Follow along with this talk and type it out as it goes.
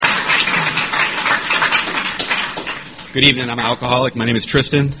Good evening. I'm Alcoholic. My name is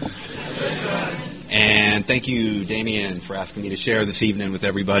Tristan. And thank you, Damien, for asking me to share this evening with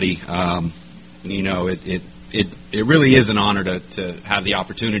everybody. It really is an honor to have the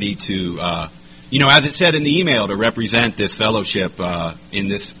opportunity to, as it said in the email, to represent this fellowship in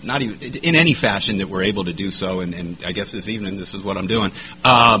this, not even in any fashion that we're able to do so. And I guess this evening, this is what I'm doing.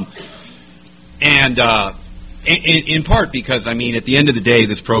 In part because, at the end of the day,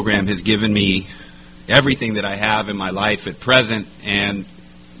 this program has given me everything that I have in my life at present, and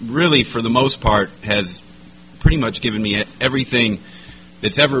really, for the most part, has pretty much given me everything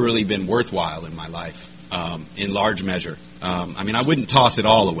that's ever really been worthwhile in my life, in large measure. I wouldn't toss it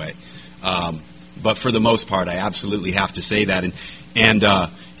all away, but for the most part, I absolutely have to say that.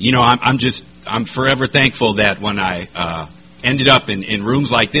 I'm forever thankful that when I ended up in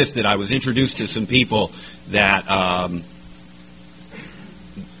rooms like this, that I was introduced to some people that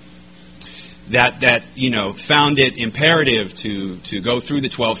found it imperative to go through the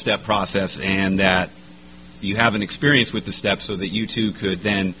 12-step process, and that you have an experience with the steps so that you too could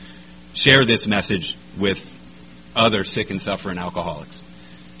then share this message with other sick and suffering alcoholics.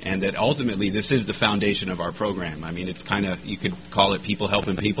 And that ultimately this is the foundation of our program. It's kind of, you could call it people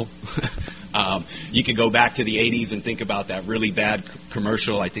helping people. You could go back to the 80s and think about that really bad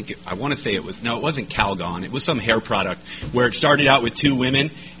commercial. I want to say it wasn't Calgon. It was some hair product where it started out with 2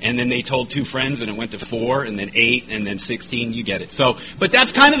 women, and then they told 2 friends, and it went to 4, and then 8, and then 16. You get it. But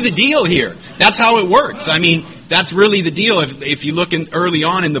that's kind of the deal here. That's how it works. That's really the deal. If you look early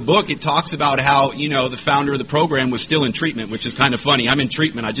on in the book, it talks about how, the founder of the program was still in treatment, which is kind of funny. I'm in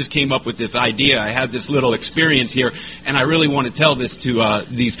treatment. I just came up with this idea. I had this little experience here, and I really want to tell this to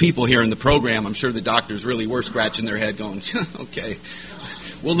these people here in the program. I'm sure the doctors really were scratching their head going, okay,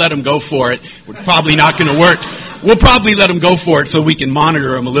 we'll let them go for it. It's probably not going to work. We'll probably let them go for it so we can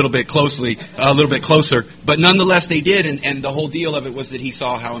monitor them a little bit closer. But nonetheless, they did, and the whole deal of it was that he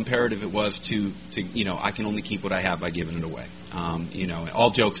saw how imperative it was to I can only keep what I have by giving it away. All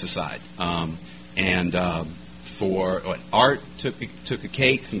jokes aside. For Art took a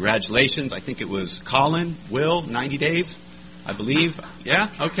cake. Congratulations. I think it was Colin, Will, 90 days, I believe. Yeah?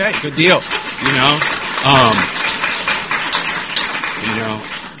 Okay, good deal.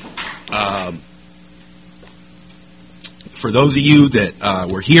 For those of you that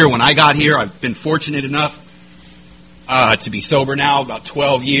were here when I got here, I've been fortunate enough to be sober now about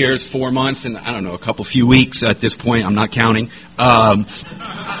 12 years, 4 months, and a few weeks at this point. I'm not counting. I'm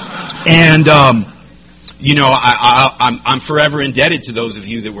forever indebted to those of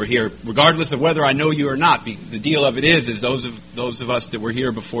you that were here, regardless of whether I know you or not. The deal of it is those of us that were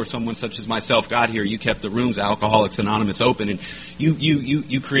here before someone such as myself got here, you kept the rooms Alcoholics Anonymous open, and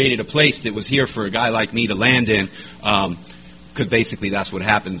you created a place that was here for a guy like me to land in, because basically that's what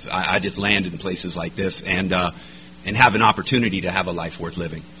happens. I just land in places like this and have an opportunity to have a life worth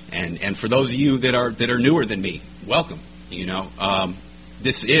living. And for those of you that are newer than me, welcome.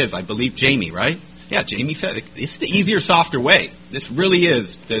 This is, I believe, Jamie, right? Yeah, Jamie said it's the easier, softer way. This really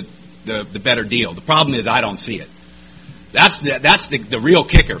is the better deal. The problem is I don't see it. That's the real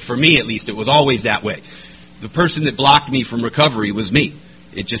kicker. For me, at least, it was always that way. The person that blocked me from recovery was me.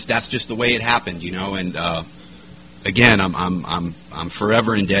 That's just the way it happened, And again, I'm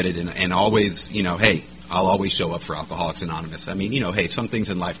forever indebted, and always, hey, I'll always show up for Alcoholics Anonymous. Hey, some things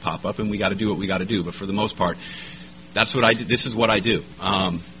in life pop up, and we got to do what we got to do. But for the most part, that's what I do. This is what I do.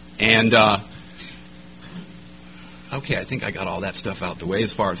 Okay, I think I got all that stuff out the way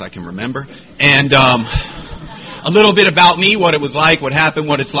as far as I can remember. And a little bit about me, what it was like, what happened,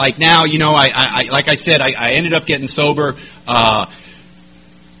 what it's like now. I like I said, I ended up getting sober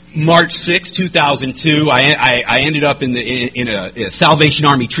March 6, 2002. I ended up in a Salvation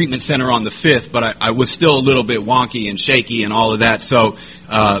Army treatment center on the 5th, but I was still a little bit wonky and shaky and all of that. So,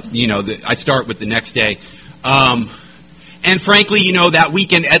 I start with the next day. And frankly, that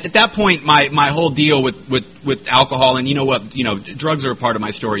weekend, at that point, my whole deal with alcohol, and drugs are a part of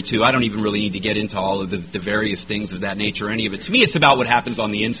my story too. I don't even really need to get into all of the various things of that nature or any of it. To me, it's about what happens on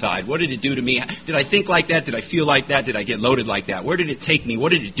the inside. What did it do to me? Did I think like that? Did I feel like that? Did I get loaded like that? Where did it take me?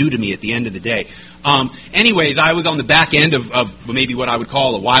 What did it do to me at the end of the day? Anyways, I was on the back end of maybe what I would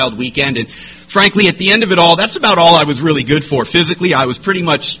call a wild weekend. And frankly, at the end of it all, that's about all I was really good for. Physically, I was pretty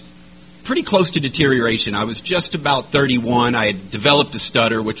close to deterioration. I was just about 31. I had developed a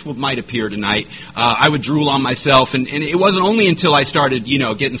stutter, which might appear tonight. I would drool on myself, and it wasn't only until I started,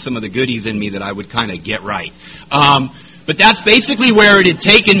 getting some of the goodies in me that I would kind of get right. But that's basically where it had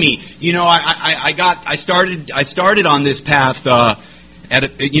taken me. I started on this path I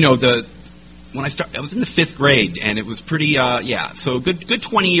was in the 5th grade, and it was pretty, so good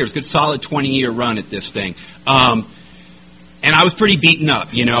 20 years, good solid 20-year run at this thing. And I was pretty beaten up,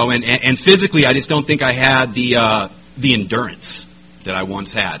 and physically I just don't think I had the endurance that I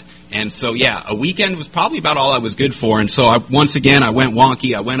once had. And so, yeah, a weekend was probably about all I was good for. And so once again, I went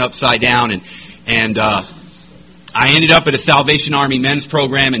wonky. I went upside down, and I ended up at a Salvation Army men's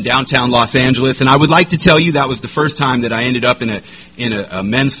program in downtown Los Angeles. And I would like to tell you that was the first time that I ended up in a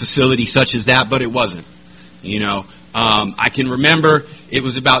men's facility such as that, but it wasn't. I can remember it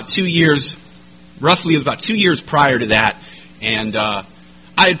was about 2 years, roughly it was about 2 years prior to that. And I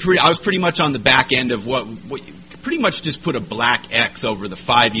was pretty much on the back end of what pretty much just put a black X over the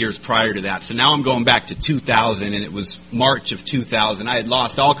 5 years prior to that. So now I'm going back to 2000, and it was March of 2000. I had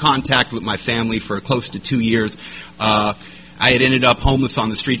lost all contact with my family for close to 2 years. I had ended up homeless on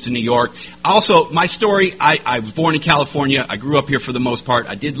the streets of New York. Also, my story, I was born in California. I grew up here for the most part.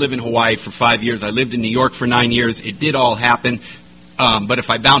 I did live in Hawaii for 5 years. I lived in New York for 9 years. It did all happen. But if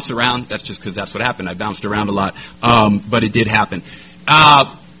I bounce around, that's just because that's what happened. I bounced around a lot. But it did happen.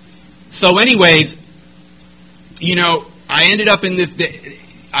 So anyways, I ended up in this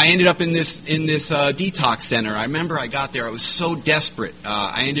detox center. I remember I got there. I was so desperate.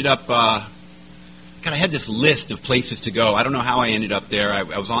 I ended up, I had this list of places to go. I don't know how I ended up there. I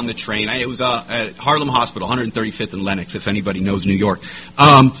was on the train. It was at Harlem Hospital, 135th and Lenox, if anybody knows New York.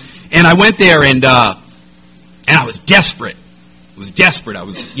 And I went there, and I was desperate. I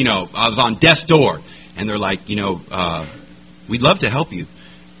was on death's door, and they're like, we'd love to help you,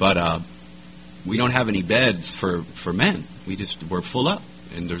 but we don't have any beds for men. We're full up,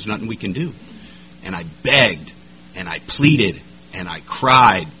 and there's nothing we can do. And I begged, and I pleaded, and I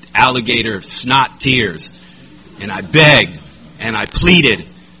cried, alligator snot tears, and I begged, and I pleaded,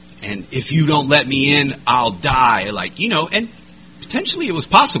 and if you don't let me in, I'll die. And potentially it was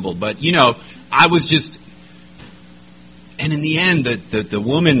possible, but I was just. And in the end, the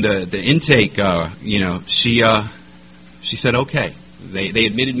woman, the intake, she said okay. They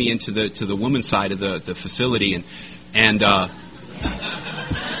admitted me into the women's side of the facility, and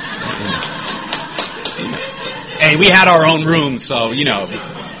hey, we had our own room, so at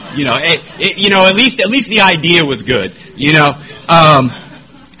least the idea was good,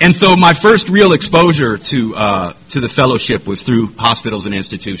 And so my first real exposure to the fellowship was through hospitals and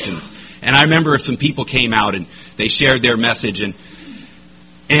institutions. And I remember some people came out and they shared their message, and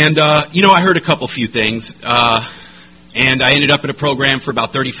I heard a few things. And I ended up in a program for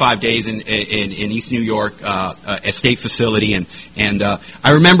about 35 days in East New York, a state facility, and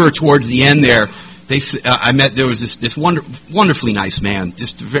I remember towards the end there, there was this wonderfully nice man,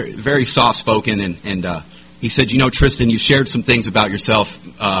 just very very soft spoken, and he said, Tristan, you shared some things about yourself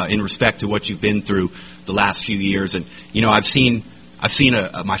in respect to what you've been through the last few years, and I've seen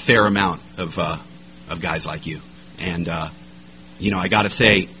my fair amount of guys like you, and I got to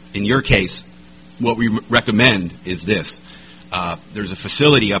say, in your case, what we recommend is this. There's a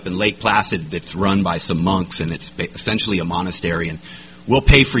facility up in Lake Placid that's run by some monks, and it's essentially a monastery, and we'll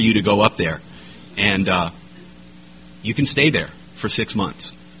pay for you to go up there, and you can stay there for 6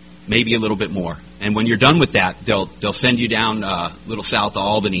 months, maybe a little bit more. And when you're done with that, they'll send you down a little south of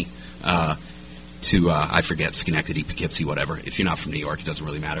Albany to, I forget, Schenectady, Poughkeepsie, whatever. If you're not from New York, it doesn't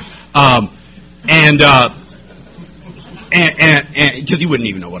really matter. And because you wouldn't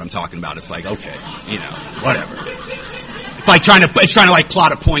even know what I'm talking about. It's like, okay, whatever. It's like trying to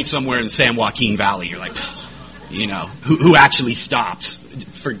plot a point somewhere in the San Joaquin Valley. You're like, who actually stops?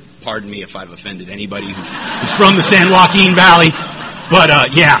 Pardon me if I've offended anybody who's from the San Joaquin Valley, but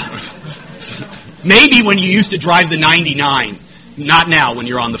yeah, maybe when you used to drive the 99, not now when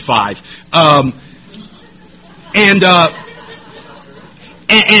you're on the 5.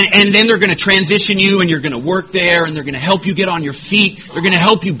 And then they're going to transition you, and you're going to work there, and they're going to help you get on your feet. They're going to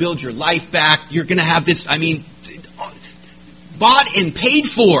help you build your life back. You're going to have this, bought and paid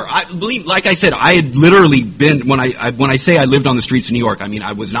for. I believe, like I said, I had literally been, when I say I lived on the streets of New York,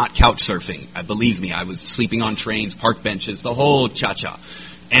 I was not couch surfing. Believe me, I was sleeping on trains, park benches, the whole cha-cha.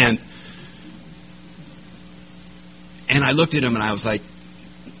 And I looked at him, and I was like,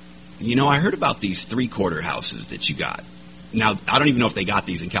 I heard about these 3-quarter houses that you got. Now, I don't even know if they got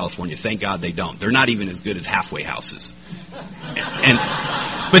these in California. Thank God they don't. They're not even as good as halfway houses.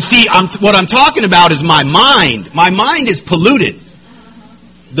 But see, what I'm talking about is my mind. My mind is polluted.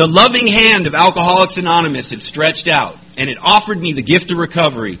 The loving hand of Alcoholics Anonymous had stretched out, and it offered me the gift of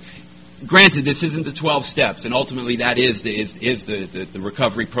recovery. Granted, this isn't the 12 steps, and ultimately that is the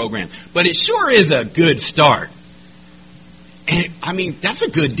recovery program. But it sure is a good start. And that's a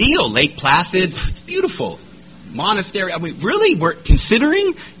good deal. Lake Placid, it's beautiful. Monastery. Really, we're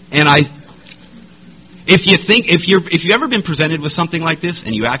considering, and if you've ever been presented with something like this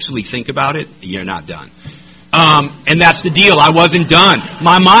and you actually think about it, you're not done. And that's the deal. I wasn't done.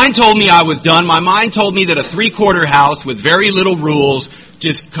 My mind told me I was done. My mind told me that a 3/4 house with very little rules,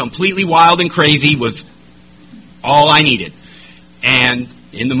 just completely wild and crazy, was all I needed. And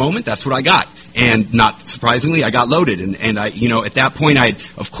in the moment, that's what I got. And not surprisingly, I got loaded. And I, at that point, I'd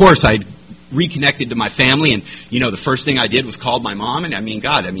reconnected to my family. And, the first thing I did was called my mom.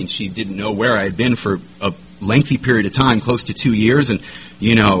 And she didn't know where I had been for a lengthy period of time, close to 2 years. And,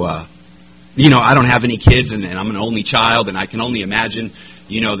 I don't have any kids, and I'm an only child, and I can only imagine,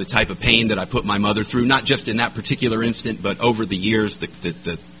 the type of pain that I put my mother through, not just in that particular instant, but over the years,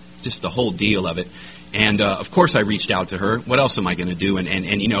 just the whole deal of it. And, of course, I reached out to her. What else am I going to do? And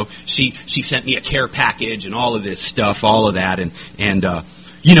she sent me a care package and all of this stuff, all of that. And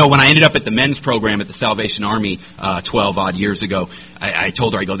when I ended up at the men's program at the Salvation Army 12-odd years ago, I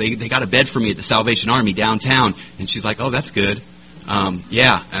told her, they got a bed for me at the Salvation Army downtown. And she's like, oh, that's good.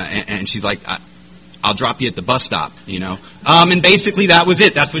 Yeah. And she's like, I'll drop you at the bus stop, And basically that was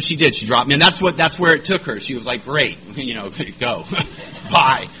it. That's what she did. She dropped me. And that's where it took her. She was like, great, go.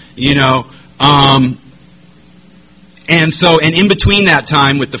 Bye, And in between that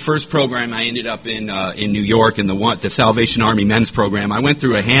time with the first program, I ended up in New York in the Salvation Army men's program. I went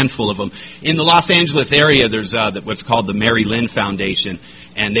through a handful of them. In the Los Angeles area, there's what's called the Mary Lynn Foundation,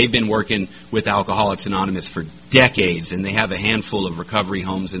 and they've been working with Alcoholics Anonymous for decades, and they have a handful of recovery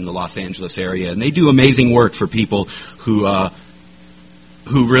homes in the Los Angeles area, and they do amazing work for people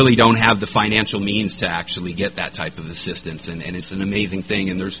who really don't have the financial means to actually get that type of assistance, and it's an amazing thing.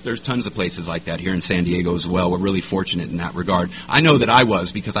 And there's tons of places like that here in San Diego as well. We're really fortunate in that regard. I know that I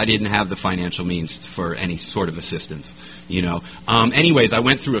was, because I didn't have the financial means for any sort of assistance. Anyways, I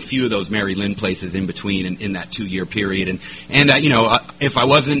went through a few of those Mary Lynn places in between in that 2-year period, and if I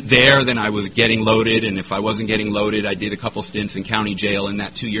wasn't there, then I was getting loaded, and if I wasn't getting loaded, I did a couple stints in county jail in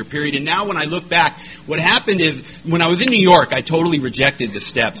that 2-year period. And now when I look back, what happened is, when I was in New York, I totally rejected the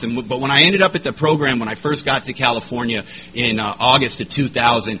steps, but when I ended up at the program, when I first got to California in August of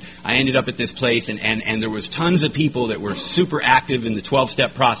 2000, I ended up at this place, and there was tons of people that were super active in the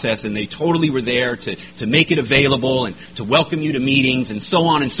 12-step process, and they totally were there to make it available and to welcome you to meetings and so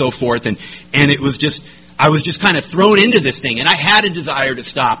on and so forth. And it was just, I was just kind of thrown into this thing, and I had a desire to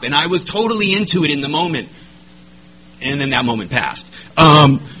stop, and I was totally into it in the moment. And then that moment passed.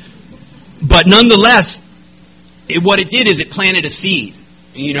 But nonetheless, what it did is it planted a seed,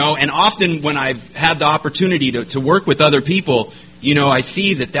 and often when I've had the opportunity to work with other people, I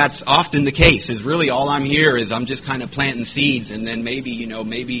see that that's often the case. Is really all I'm here is I'm just kind of planting seeds, and then maybe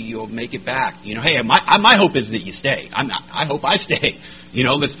you'll make it back. Hey, my hope is that you stay. I hope I stay.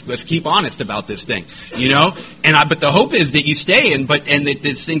 Let's keep honest about this thing. But the hope is that you stay, and that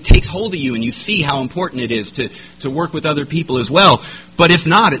this thing takes hold of you, and you see how important it is to work with other people as well. But if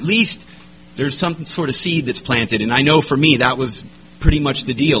not, at least there's some sort of seed that's planted, and I know for me that was pretty much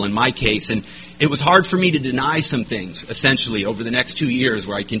the deal in my case. And it was hard for me to deny some things, essentially, over the next 2 years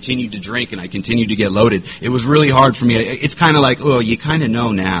where I continued to drink and I continued to get loaded. It was really hard for me. It's kind of like, you kind of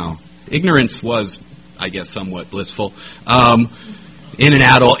know now. Ignorance was, I guess, somewhat blissful. In an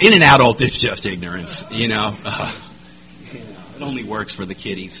adult, it's just ignorance, It only works for the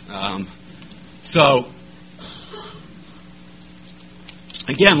kiddies.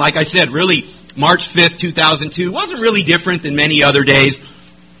 Again, like I said, really, March 5th, 2002 wasn't really different than many other days.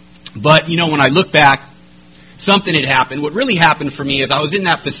 But, when I look back, something had happened. What really happened for me is I was in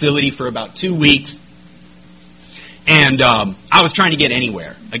that facility for about 2 weeks, and I was trying to get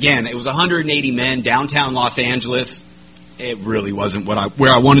anywhere. Again, it was 180 men, downtown Los Angeles. It really wasn't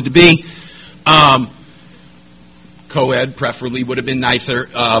where I wanted to be. Co-ed preferably would have been nicer.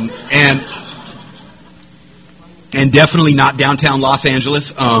 And definitely not downtown Los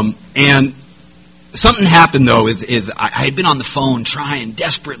Angeles. And something happened, though, is I had been on the phone trying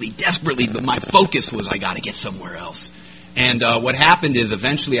desperately, but my focus was I got to get somewhere else. And what happened is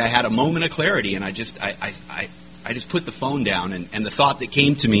eventually I had a moment of clarity, and I just put the phone down, and the thought that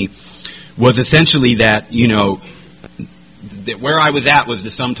came to me was essentially that, that where I was at was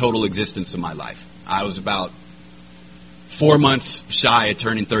the sum total existence of my life. I was about 4 months shy of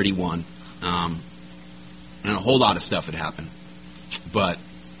turning 31, and a whole lot of stuff had happened. But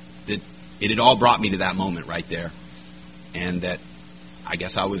it had all brought me to that moment right there. And that I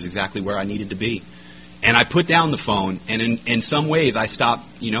guess I was exactly where I needed to be. And I put down the phone, and in some ways I stopped,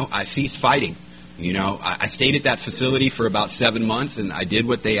 I ceased fighting. I stayed at that facility for about 7 months, and I did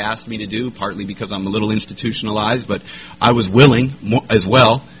what they asked me to do, partly because I'm a little institutionalized, but I was willing as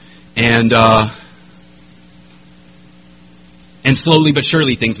well. And slowly but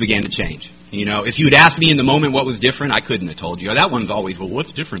surely things began to change. You know, if you had asked me in the moment what was different, I couldn't have told you. That one's always, well,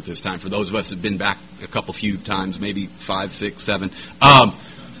 what's different this time? For those of us who've been back a few times, maybe 5, 6, 7.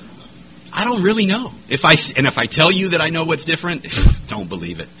 I don't really know. If I tell you that I know what's different, don't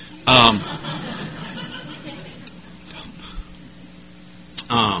believe it.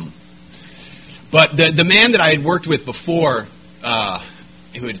 But the man that I had worked with before,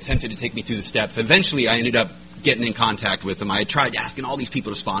 who had attempted to take me through the steps, eventually I ended up getting in contact with him. I had tried asking all these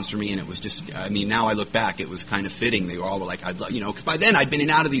people to sponsor me, and it was just, I mean, now I look back, it was kind of fitting. They were all like, because by then I'd been in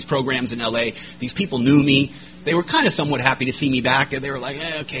and out of these programs in L.A. These people knew me. They were kind of somewhat happy to see me back, and they were like,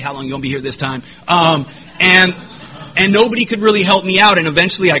 okay, how long are you going to be here this time? And nobody could really help me out, and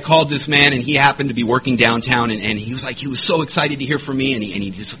eventually I called this man, and he happened to be working downtown, and he was so excited to hear from me, and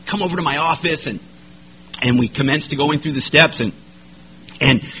he just come over to my office, and we commenced to going through the steps,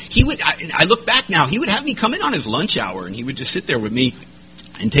 and he would, I look back now, he would have me come in on his lunch hour, and he would just sit there with me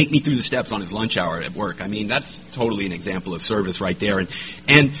and take me through the steps on his lunch hour at work. I mean, that's totally an example of service right there.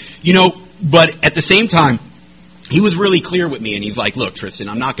 And but at the same time, he was really clear with me, and he's like, look, Tristan,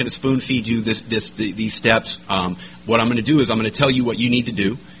 I'm not going to spoon feed you these steps. What I'm going to do is I'm going to tell you what you need to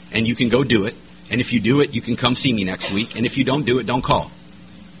do, and you can go do it. And if you do it, you can come see me next week. And if you don't do it, don't call.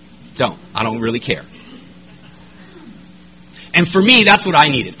 Don't. I don't really care. And for me, that's what I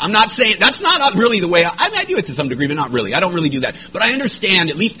needed. I'm not saying, that's not really the way, I do it to some degree, but not really. I don't really do that. But I understand,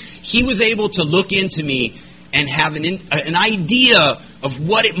 at least he was able to look into me and have an idea of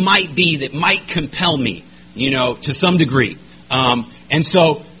what it might be that might compel me, to some degree. And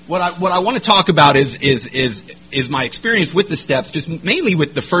so what I want to talk about is my experience with the steps, just mainly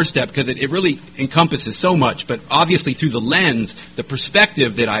with the first step, because it really encompasses so much. But obviously through the lens, the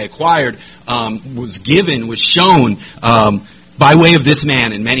perspective that I acquired was shown by way of this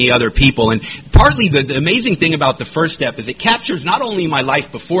man and many other people. And partly the amazing thing about the first step is it captures not only my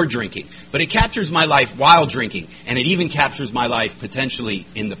life before drinking, but it captures my life while drinking, and it even captures my life potentially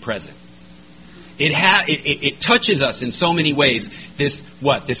in the present. It touches us in so many ways. This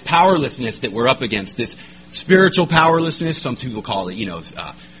powerlessness that we're up against, this spiritual powerlessness. Some people call it,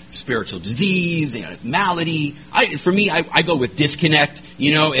 spiritual disease, malady. For me, I go with disconnect.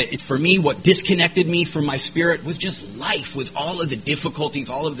 For me, what disconnected me from my spirit was just life, was all of the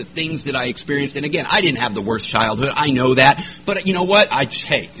difficulties, all of the things that I experienced. And again, I didn't have the worst childhood. I know that. But you know what?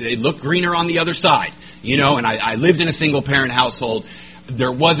 It looked greener on the other side. And I lived in a single parent household.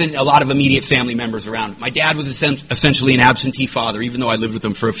 There wasn't a lot of immediate family members around. My dad was essentially an absentee father, even though I lived with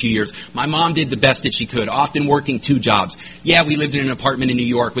him for a few years. My mom did the best that she could, often working 2 jobs. Yeah, we lived in an apartment in New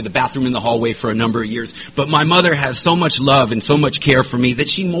York with a bathroom in the hallway for a number of years. But my mother has so much love and so much care for me that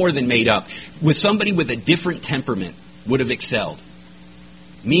she more than made up. With somebody with a different temperament would have excelled.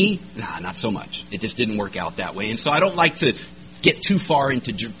 Me? Nah, not so much. It just didn't work out that way. And so I don't like to get too far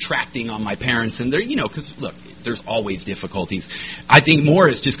into detracting on my parents. And they're, because look, there's always difficulties. I think more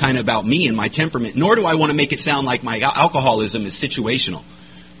is just kind of about me and my temperament. Nor do I want to make it sound like my alcoholism is situational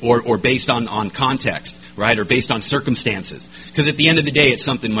or based on context, right? Or based on circumstances. Because at the end of the day, it's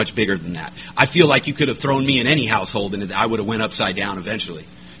something much bigger than that. I feel like you could have thrown me in any household and I would have went upside down eventually.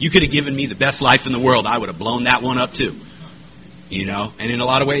 You could have given me the best life in the world. I would have blown that one up too. And in a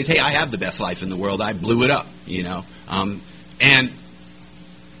lot of ways, hey, I have the best life in the world. I blew it up,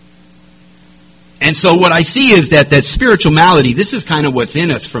 And so what I see is that spiritual malady, this is kind of what's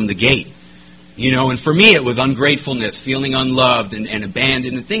in us from the gate. And for me it was ungratefulness, feeling unloved and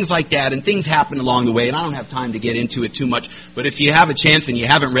abandoned and things like that. And things happen along the way, and I don't have time to get into it too much. But if you have a chance and you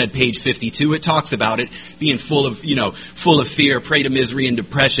haven't read page 52, it talks about it being full of fear, prey to misery and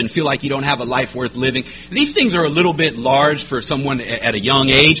depression, feel like you don't have a life worth living. These things are a little bit large for someone at a young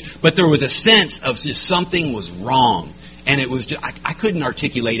age, but there was a sense of just something was wrong. And it was just, I couldn't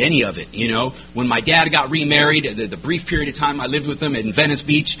articulate any of it, When my dad got remarried, the brief period of time I lived with him in Venice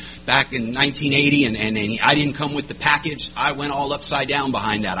Beach back in 1980, and I didn't come with the package, I went all upside down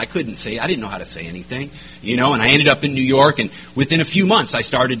behind that. I didn't know how to say anything, and I ended up in New York, and within a few months I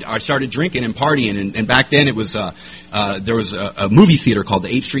started drinking and partying, and back then it was, there was a movie theater called the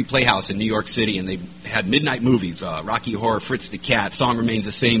 8th Street Playhouse in New York City, and they had midnight movies, Rocky Horror, Fritz the Cat, Song Remains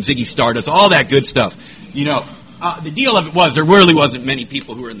the Same, Ziggy Stardust, all that good stuff, The deal of it was there really wasn't many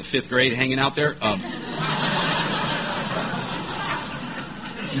people who were in the 5th grade hanging out there. But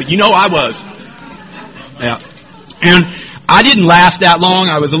I was. Yeah. And I didn't last that long.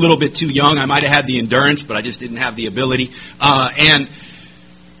 I was a little bit too young. I might have had the endurance, but I just didn't have the ability. And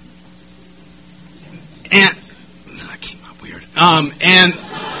that came out weird.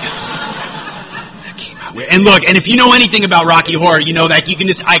 And look, and if you know anything about Rocky Horror, you know that you can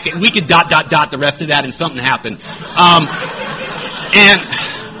just, we could ... the rest of that and something happened.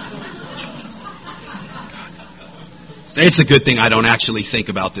 It's a good thing I don't actually think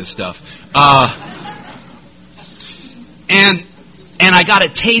about this stuff. And I got a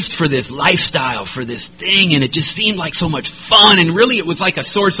taste for this lifestyle, for this thing, and it just seemed like so much fun, and really it was like a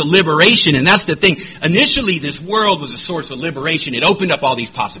source of liberation, and that's the thing. Initially, this world was a source of liberation. It opened up all these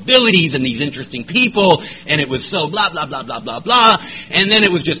possibilities and these interesting people, and it was so blah, blah, blah, blah, blah, blah, and then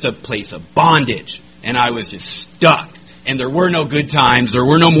it was just a place of bondage, and I was just stuck. And there were no good times. There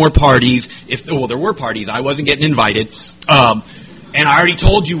were no more parties. There were parties. I wasn't getting invited. And I already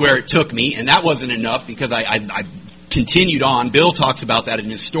told you where it took me, and that wasn't enough because I continued on. Bill talks about that in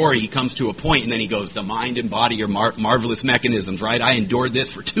his story. He comes to a point, and then he goes, the mind and body are marvelous mechanisms, right? I endured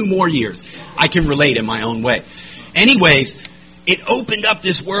this for 2 more years. I can relate in my own way. Anyways, it opened up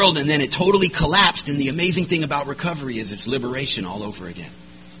this world, and then it totally collapsed, and the amazing thing about recovery is it's liberation all over again.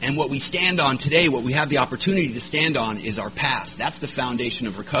 And what we stand on today, what we have the opportunity to stand on is our past. That's the foundation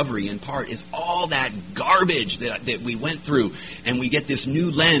of recovery in part, is all that garbage that we went through. And we get this new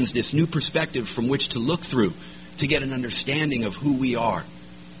lens, this new perspective from which to look through to get an understanding of who we are,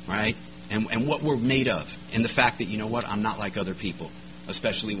 right? And what we're made of. And the fact that, you know what, I'm not like other people,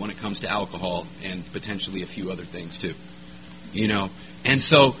 especially when it comes to alcohol and potentially a few other things too. You know? And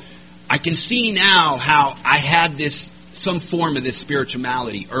so I can see now how I had some form of this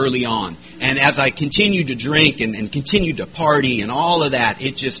spirituality early on. And as I continued to drink and continued to party and all of that,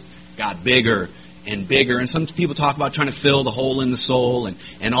 it just got bigger and bigger. And some people talk about trying to fill the hole in the soul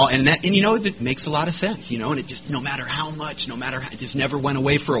and all, and you know, it makes a lot of sense, you know, and it just, no matter how much, it just never went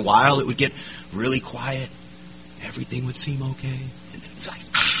away for a while. It would get really quiet. Everything would seem okay. And it's like,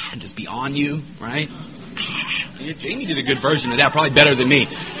 and just be on you, right? Jamie did a good version of that, probably better than me.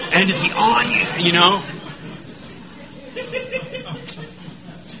 And just be on you, you know?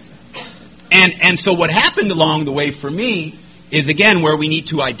 And so what happened along the way for me is, again, where we need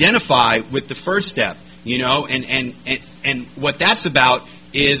to identify with the first step, you know, and what that's about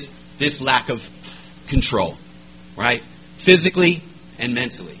is this lack of control, right? Physically and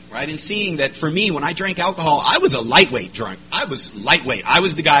mentally, right? And seeing that for me, when I drank alcohol, I was a lightweight drunk. I was lightweight. I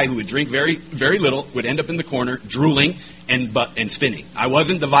was the guy who would drink very, very little, would end up in the corner drooling and spinning. I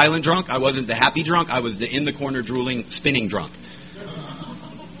wasn't the violent drunk. I wasn't the happy drunk. I was the in the corner drooling, spinning drunk.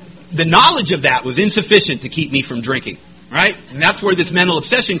 The knowledge of that was insufficient to keep me from drinking, right? And that's where this mental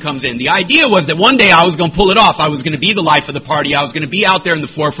obsession comes in. The idea was that one day I was going to pull it off. I was going to be the life of the party. I was going to be out there in the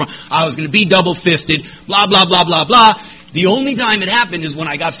forefront. I was going to be double-fisted, blah, blah, blah, blah, blah. The only time it happened is when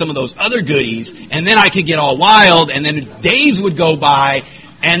I got some of those other goodies, and then I could get all wild, and then days would go by,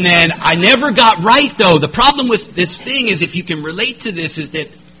 and then I never got right, though. The problem with this thing is, if you can relate to this, is that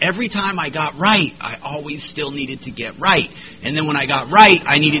every time I got right, I always still needed to get right. And then when I got right,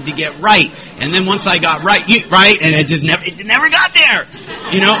 I needed to get right. And then once I got right, and it never got there.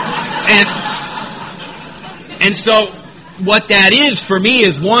 You know? And so what that is for me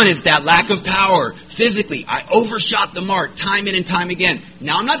is, one, is that lack of power. Physically, I overshot the mark time and time again.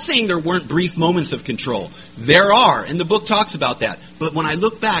 Now, I'm not saying there weren't brief moments of control. There are, and the book talks about that. But when I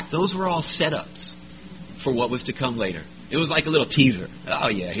look back, those were all setups for what was to come later. It was like a little teaser. Oh,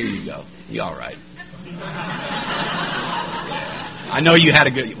 yeah, here you go. You all right. I know you had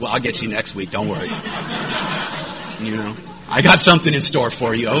a good... Well, I'll get you next week. Don't worry. You know, I got something in store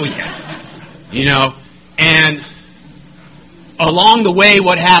for you. Oh, yeah. You know, and along the way,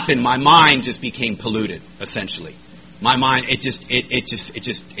 what happened? My mind just became polluted, essentially. My mind,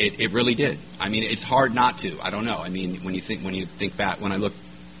 it really did. I mean, it's hard not to. I don't know. I mean, when you think back, when I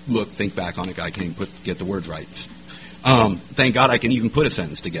think back on it, I can't get the words right. Thank God I can even put a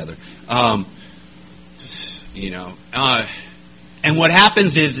sentence together. You know, and what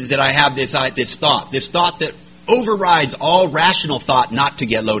happens is that I have this thought that overrides all rational thought not to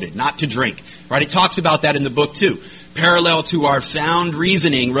get loaded, not to drink. Right? It talks about that in the book too. Parallel to our sound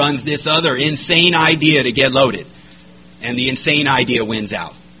reasoning runs this other insane idea to get loaded, and the insane idea wins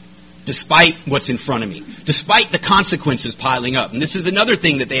out. Despite what's in front of me, despite the consequences piling up. And this is another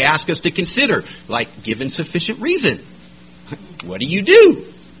thing that they ask us to consider, like, given sufficient reason. What do?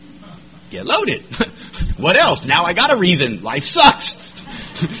 Get loaded. What else? Now I got a reason. Life sucks.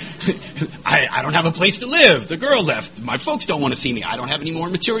 I don't have a place to live. The girl left. My folks don't want to see me. I don't have any more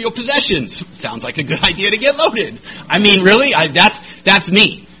material possessions. Sounds like a good idea to get loaded. I mean, really? That's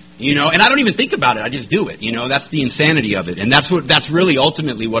me. You know, and I don't even think about it. I just do it. You know, that's the insanity of it. And that's really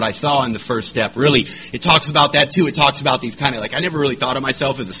ultimately what I saw in the first step. Really, it talks about that too. It talks about these kind of, like, I never really thought of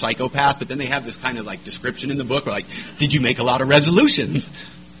myself as a psychopath, but then they have this kind of like description in the book, like, did you make a lot of resolutions?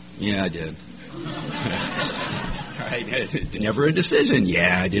 Yeah, I did. right? Never a decision.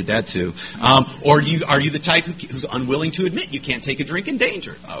 Yeah, I did that too. Or are you the type who's unwilling to admit you can't take a drink in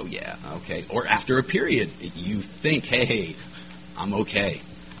danger? Oh, yeah, okay. Or after a period, you think, hey, I'm okay.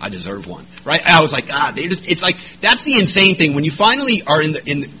 I deserve one, right? I was like, it's like, that's the insane thing. When you finally are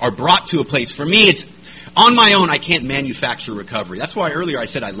are brought to a place, for me, it's on my own, I can't manufacture recovery. That's why earlier I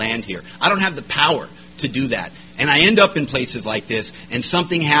said I land here. I don't have the power to do that. And I end up in places like this, and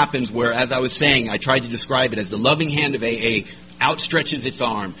something happens where, as I was saying, I tried to describe it as the loving hand of AA outstretches its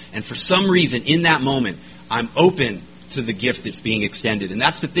arm, and for some reason, in that moment, I'm open to the gift that's being extended. And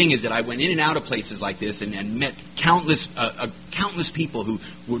that's the thing, is that I went in and out of places like this and met countless people who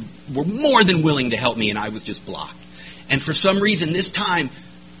were more than willing to help me, and I was just blocked. And for some reason, this time,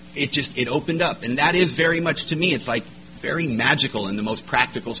 it opened up. And that is very much, to me, it's like very magical in the most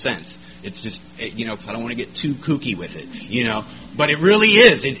practical sense. It's just, because I don't want to get too kooky with it, But it really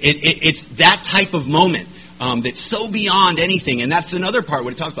is. It's that type of moment that's so beyond anything. And that's another part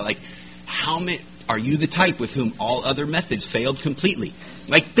what it talks about. Like, how many are you the type with whom all other methods failed completely?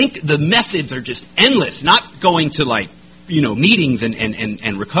 Like, think the methods are just endless. Not going to meetings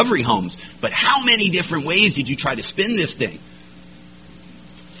and recovery homes, but how many different ways did you try to spin this thing?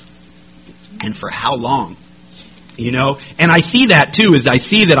 And for how long? And I see that too, as I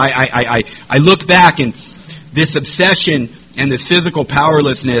see that I look back, and this obsession and this physical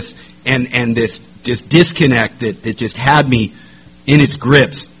powerlessness and this disconnect that just had me in its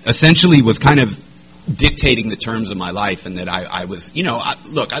grips essentially was kind of dictating the terms of my life. And that I was,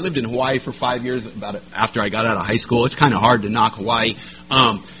 I lived in Hawaii for 5 years after I got out of high school. It's kind of hard to knock Hawaii.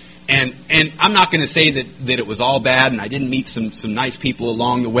 And I'm not going to say that it was all bad, and I didn't meet some nice people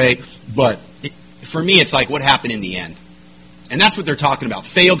along the way, but for me, it's like, what happened in the end? And that's what they're talking about.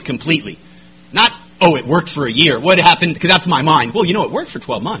 Failed completely. Not, it worked for a year. What happened? Because that's my mind. Well, it worked for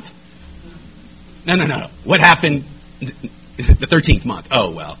 12 months. No. What happened the 13th month? Oh,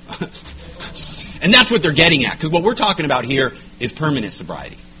 well. And that's what they're getting at. Because what we're talking about here is permanent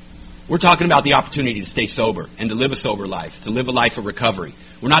sobriety. We're talking about the opportunity to stay sober and to live a sober life, to live a life of recovery.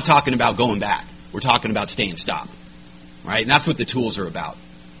 We're not talking about going back. We're talking about staying stop. Right? And that's what the tools are about.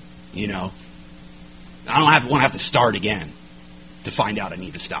 I don't want to have to start again to find out I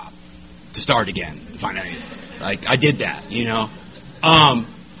need to stop. To start again to find out. I did that,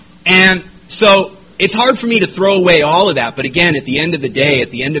 And so it's hard for me to throw away all of that. But again, at the end of the day, at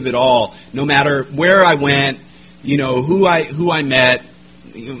the end of it all, no matter where I went, who I met,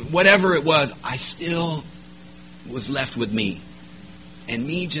 whatever it was, I still was left with me. And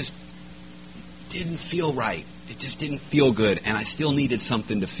me just didn't feel right. It just didn't feel good. And I still needed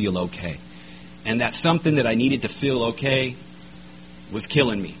something to feel okay. And that something that I needed to feel okay was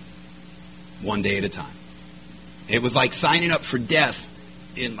killing me one day at a time. It was like signing up for death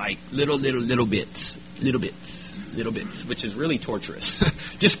in like little bits, which is really torturous.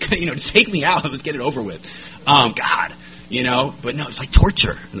 Just, to take me out, let's get it over with. God, but no, it's like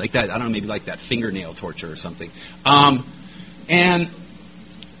torture. Like that, I don't know, maybe like that fingernail torture or something. And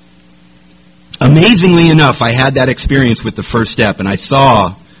amazingly enough, I had that experience with the first step, and I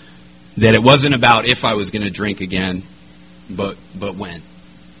saw that it wasn't about if I was going to drink again, but when.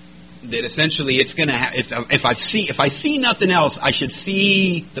 That essentially it's going to if I see nothing else, I should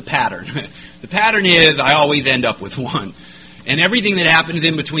see the pattern. The pattern is I always end up with one, and everything that happens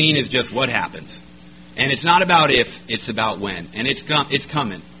in between is just what happens. And it's not about if, it's about when, and it's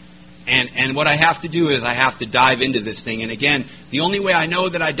coming. And what I have to do is I have to dive into this thing. And again, the only way I know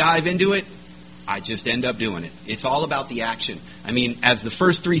that I dive into it, I just end up doing it. It's all about the action. I mean, as the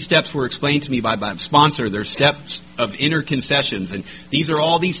first 3 steps were explained to me by my sponsor, they're steps of inner concessions. And these are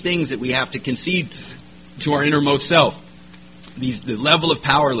all these things that we have to concede to our innermost self. The level of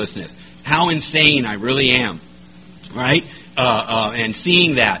powerlessness, how insane I really am, right? And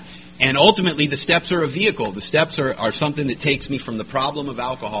seeing that. And ultimately, the steps are a vehicle. The steps are something that takes me from the problem of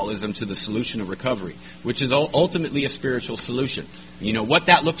alcoholism to the solution of recovery, which is ultimately a spiritual solution. What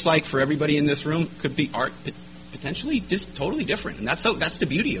that looks like for everybody in this room could be potentially just totally different. And that's the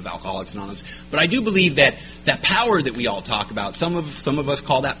beauty of Alcoholics Anonymous. But I do believe that power that we all talk about, some of us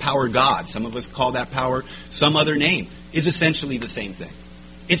call that power God, some of us call that power some other name, is essentially the same thing.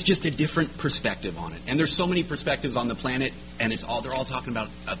 It's just a different perspective on it. And there's so many perspectives on the planet, and they're all talking about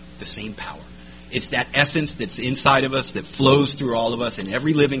the same power. It's that essence that's inside of us that flows through all of us in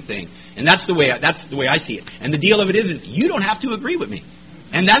every living thing. And that's the way I see it. And the deal of it is you don't have to agree with me.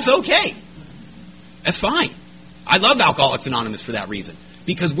 And that's okay. That's fine. I love Alcoholics Anonymous for that reason.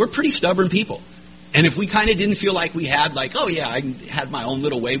 Because we're pretty stubborn people. And if we kind of didn't feel like we had I had my own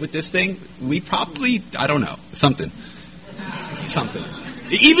little way with this thing, we probably, I don't know, something.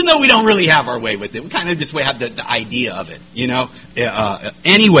 Even though we don't really have our way with it, we kind of just have the idea of it,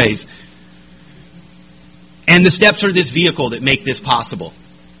 Anyways, and the steps are this vehicle that make this possible.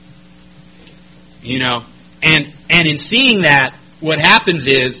 And in seeing that, what happens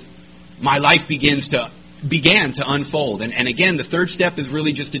is my life began to unfold. And again, the third step is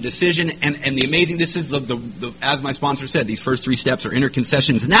really just a decision. And the amazing, this is the as my sponsor said, these first three steps are inner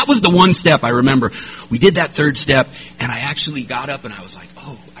concessions. And that was the one step I remember. We did that third step, and I actually got up and I was like,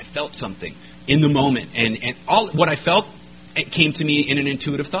 oh, I felt something in the moment. And all what I felt, it came to me in an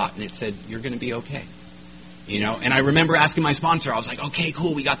intuitive thought. And it said, you're going to be okay. And I remember asking my sponsor, I was like, okay,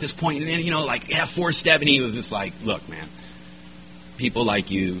 cool, we got this point. And then, fourth step. And he was just like, look, man, people like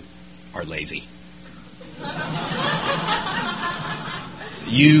you are lazy.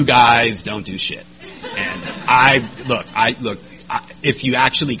 You guys don't do shit. And if you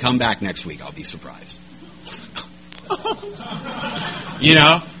actually come back next week, I'll be surprised. I was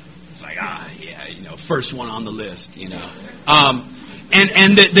like, it's like, first one on the list, And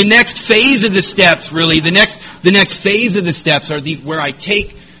the next phase of the steps, really, the next phase of the steps are where I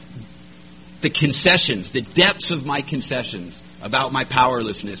take the concessions, the depths of my concessions about my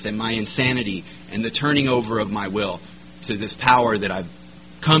powerlessness and my insanity and the turning over of my will to this power that I've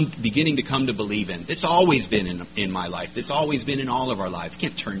beginning to come to believe in. It's always been in my life. It's always been in all of our lives. You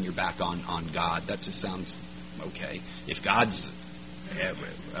can't turn your back on God. That just sounds okay. If God's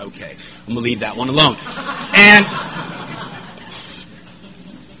okay, I'm going to leave that one alone. And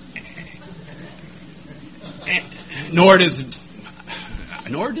nor does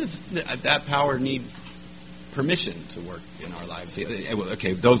that power need permission to work in our lives.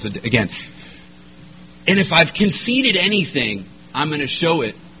 Okay, those again. And if I've conceded anything, I'm going to show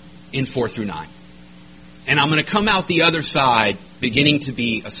it in 4 through 9. And I'm going to come out the other side beginning to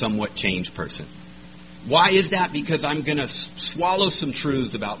be a somewhat changed person. Why is that? Because I'm going to swallow some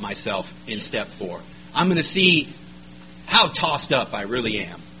truths about myself in step 4. I'm going to see how tossed up I really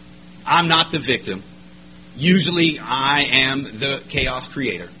am. I'm not the victim. Usually I am the chaos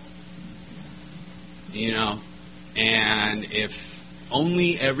creator. And if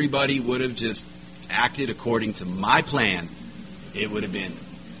only everybody would have just acted according to my plan, it would have been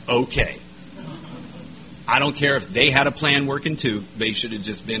okay. I don't care if they had a plan working too. They should have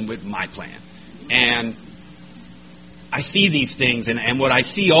just been with my plan. And I see these things, and what I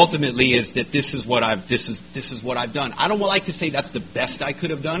see ultimately is that this is what I've done. I don't like to say that's the best I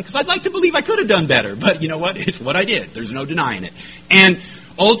could have done, because I'd like to believe I could have done better. But you know what? It's what I did. There's no denying it. And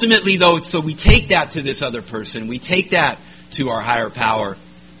ultimately, though, so we take that to this other person. We take that to our higher power.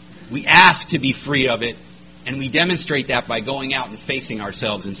 We ask to be free of it, and we demonstrate that by going out and facing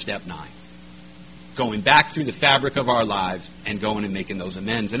ourselves in step 9. Going back through the fabric of our lives and going and making those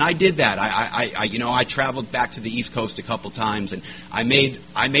amends. And I did that. I traveled back to the East Coast a couple times, and I made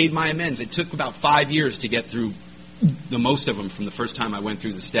my amends. It took about 5 years to get through the most of them from the first time I went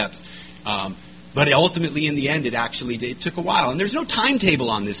through the steps. But ultimately, in the end, it took a while. And there's no timetable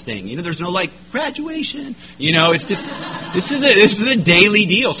on this thing. There's no graduation. It's just, this is a daily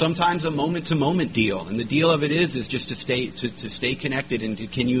deal. Sometimes a moment-to-moment deal. And the deal of it is just to stay connected and to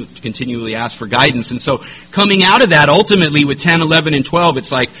continually ask for guidance. And so coming out of that, ultimately, with 10, 11, and 12,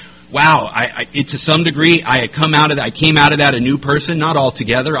 it's like, wow, to some degree, I came out of that a new person, not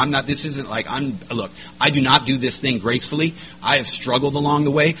altogether. Look, I do not do this thing gracefully. I have struggled along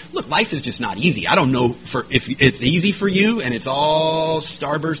the way. Look, life is just not easy. I don't know if it's easy for you and it's all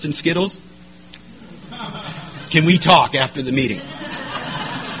Starburst and Skittles. Can we talk after the meeting?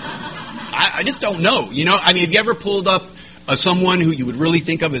 I just don't know. Have you ever pulled up someone who you would really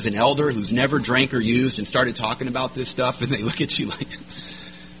think of as an elder who's never drank or used and started talking about this stuff, and they look at you like...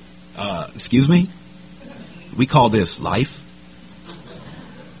 excuse me? We call this life.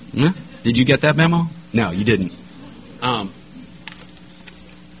 Yeah? Did you get that memo? No, you didn't.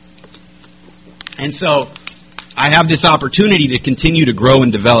 And so I have this opportunity to continue to grow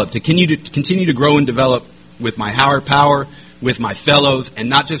and develop, to continue to grow and develop with my higher power, with my fellows, and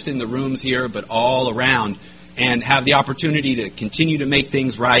not just in the rooms here, but all around, and have the opportunity to continue to make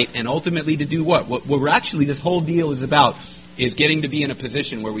things right, and ultimately to do what? What we're actually, this whole deal is about is getting to be in a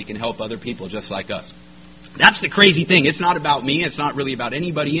position where we can help other people just like us. That's the crazy thing. It's not about me. It's not really about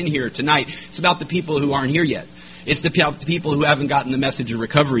anybody in here tonight. It's about the people who aren't here yet. It's the people who haven't gotten the message of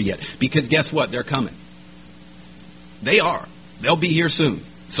recovery yet. Because guess what? They're coming. They are. They'll be here soon.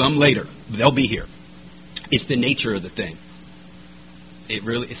 Some later. They'll be here. It's the nature of the thing.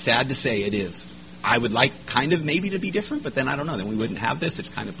 It's sad to say it is. I would like kind of maybe to be different, but then I don't know. Then we wouldn't have this. It's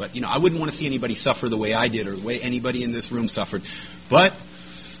kind of, but I wouldn't want to see anybody suffer the way I did or the way anybody in this room suffered. But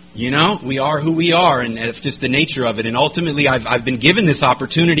We are who we are, and it's just the nature of it. And ultimately, I've been given this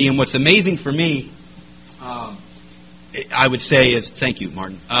opportunity, and what's amazing for me, I would say is, thank you,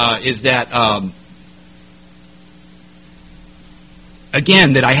 Martin, is that,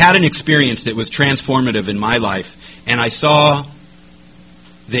 again, that I had an experience that was transformative in my life, and I saw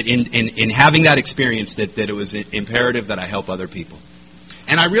that in having that experience that it was imperative that I help other people.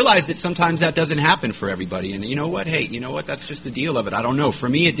 And I realized that sometimes that doesn't happen for everybody. And you know what? Hey, that's just the deal of it. I don't know. For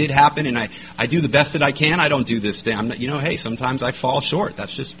me, it did happen, and I do the best that I can. I don't do this thing. I'm not, hey, sometimes I fall short.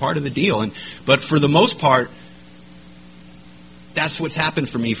 That's just part of the deal. But for the most part, that's what's happened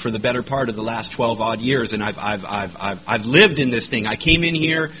for me for the better part of the last 12 odd years. And I've lived in this thing. I came in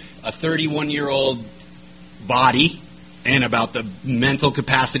here a 31-year-old body and about the mental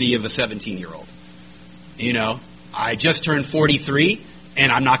capacity of a 17-year-old. I just turned 43. And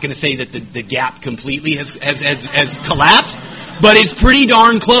I'm not going to say that the gap completely has collapsed, but it's pretty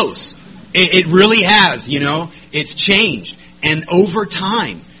darn close. It really has, It's changed. And over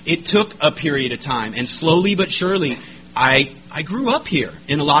time, it took a period of time. And slowly but surely, I grew up here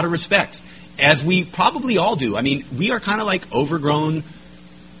in a lot of respects, as we probably all do. I mean, we are kind of like overgrown,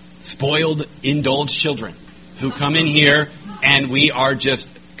 spoiled, indulged children who come in here, and we are just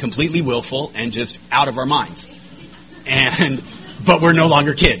completely willful and just out of our minds. But we're no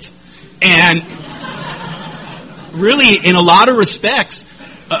longer kids. And really, in a lot of respects,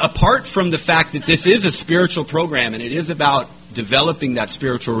 apart from the fact that this is a spiritual program and it is about developing that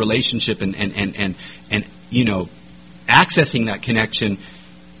spiritual relationship and accessing that connection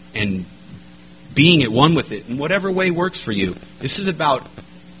and being at one with it in whatever way works for you, this is about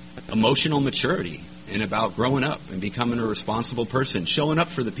emotional maturity and about growing up and becoming a responsible person, showing up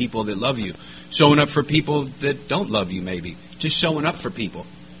for the people that love you, showing up for people that don't love you maybe. Just showing up for people,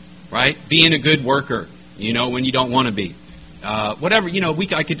 right? Being a good worker, when you don't want to be. Whatever,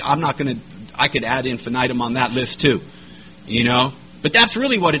 I could add infinitum on that list too, But that's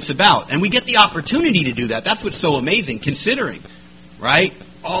really what it's about. And we get the opportunity to do that. That's what's so amazing, considering, right?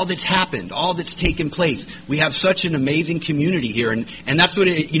 All that's happened, all that's taken place. We have such an amazing community here. And that's what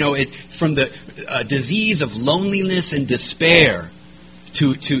from the disease of loneliness and despair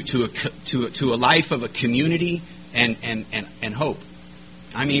to a life of a community and hope.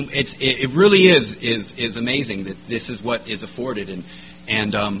 I mean, it really is amazing that this is what is afforded,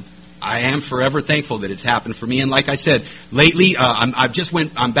 and I am forever thankful that it's happened for me. And like I said, lately I'm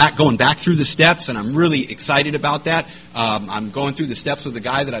going back through the steps, and I'm really excited about that. I'm going through the steps with a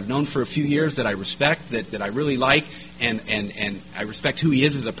guy that I've known for a few years that I respect, that I really like, and I respect who he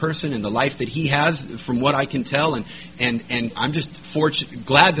is as a person and the life that he has, from what I can tell. And I'm just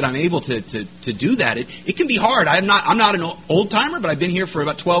glad that I'm able to do that. It can be hard. I'm not an old timer, but I've been here for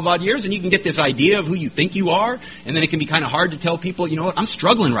about 12 odd years, and you can get this idea of who you think you are, and then it can be kind of hard to tell people, I'm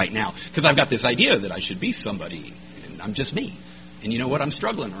struggling right now because I've got this idea that I should be somebody, and I'm just me. And you know what? I'm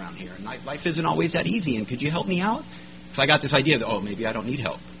struggling around here, and life isn't always that easy. And could you help me out? So I got this idea that maybe I don't need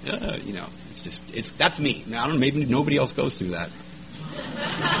help. That's me. Now I don't know. Maybe nobody else goes through that.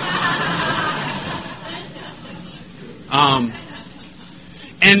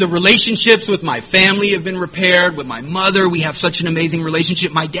 And the relationships with my family have been repaired. With my mother, we have such an amazing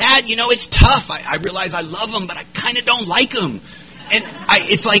relationship. My dad, it's tough. I realize I love him, but I kind of don't like him. And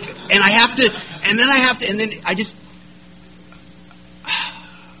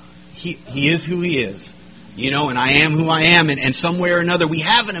he is who he is, and I am who I am. And somewhere or another, we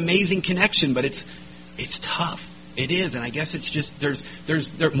have an amazing connection, but it's tough. It is, and I guess it's just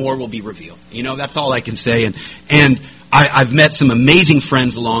there more will be revealed. That's all I can say. And I've met some amazing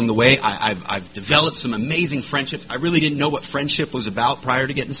friends along the way. I've developed some amazing friendships. I really didn't know what friendship was about prior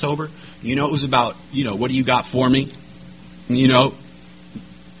to getting sober. It was about what do you got for me?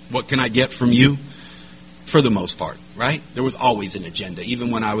 What can I get from you? For the most part, right? There was always an agenda, even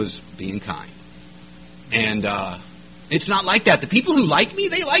when I was being kind. And it's not like that. The people who like me,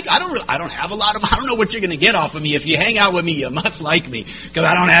 I don't have a lot of. I don't know what you're going to get off of me. If you hang out with me, you must like me, because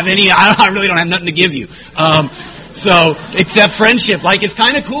I don't have any. I really don't have nothing to give you. So except friendship, it's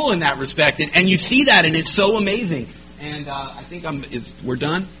kind of cool in that respect, and you see that, and it's so amazing. And I think we're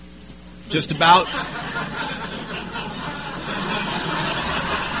done, just about.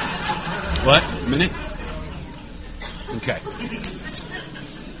 What? A minute? Okay.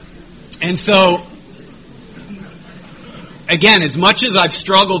 And so, again, as much as I've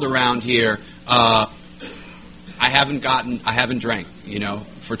struggled around here, I haven't drank,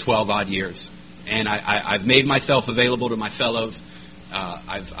 for 12 odd years. And I've made myself available to my fellows.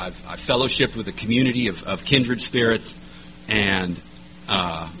 I've fellowshipped with a community of kindred spirits, and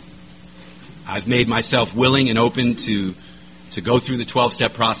I've made myself willing and open to to go through the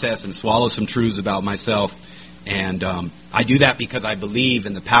 12-step process and swallow some truths about myself. And I do that because I believe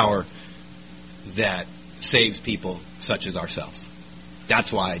in the power that saves people such as ourselves.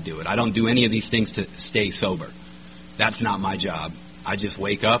 That's why I do it. I don't do any of these things to stay sober. That's not my job. I just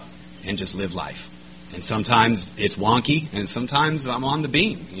wake up and just live life. And sometimes it's wonky, and sometimes I'm on the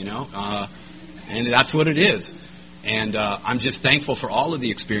beam, and that's what it is. And I'm just thankful for all of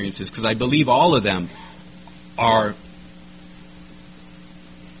the experiences, because I believe all of them are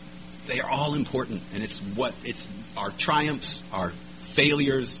all important. And it's our triumphs, our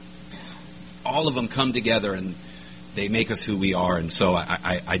failures, all of them come together, and they make us who we are. And so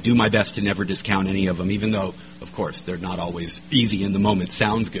I do my best to never discount any of them, even though, of course, they're not always easy in the moment.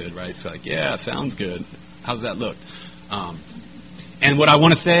 Sounds good, right? It's like, yeah, sounds good. How's that look? And what I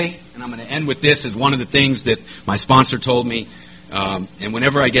want to say, and I'm going to end with this, is one of the things that my sponsor told me. And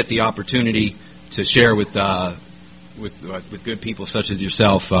whenever I get the opportunity to share with good people such as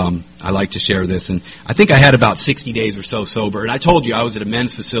yourself, I like to share this. And I think I had about 60 days or so sober. And I told you I was at a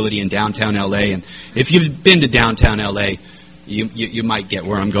men's facility in downtown L.A. And if you've been to downtown L.A., you might get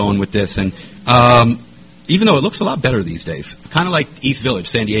where I'm going with this. And even though it looks a lot better these days, kind of like East Village,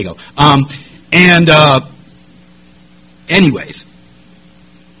 San Diego. Anyways,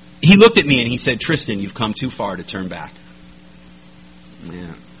 he looked at me and he said, "Tristan, you've come too far to turn back."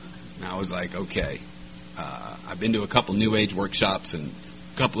 Yeah. And I was like, okay. I've been to a couple New Age workshops and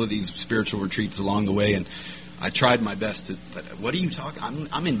a couple of these spiritual retreats along the way, and I tried my best to. But what are you talking?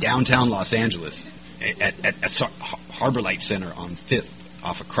 I'm in downtown Los Angeles at Harbor Light Center on 5th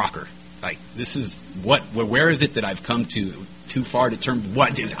off of Crocker. Like, this is what? Where is it that I've come too far to turn?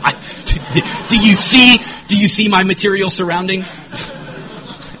 What? Do you see my material surroundings?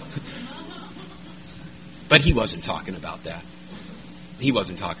 But he wasn't talking about that. He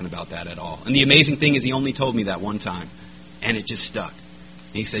wasn't talking about that at all. And the amazing thing is, he only told me that one time, and it just stuck.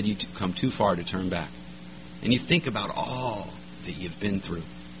 And he said, "You've come too far to turn back." And you think about all that you've been through,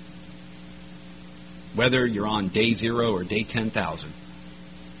 whether you're on day 0 or day 10,000,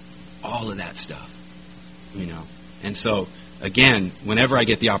 all of that stuff, And so, again, whenever I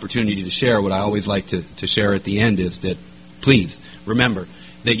get the opportunity to share, what I always like to share at the end is that, please remember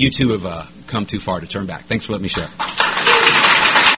that you too have come too far to turn back. Thanks for letting me share.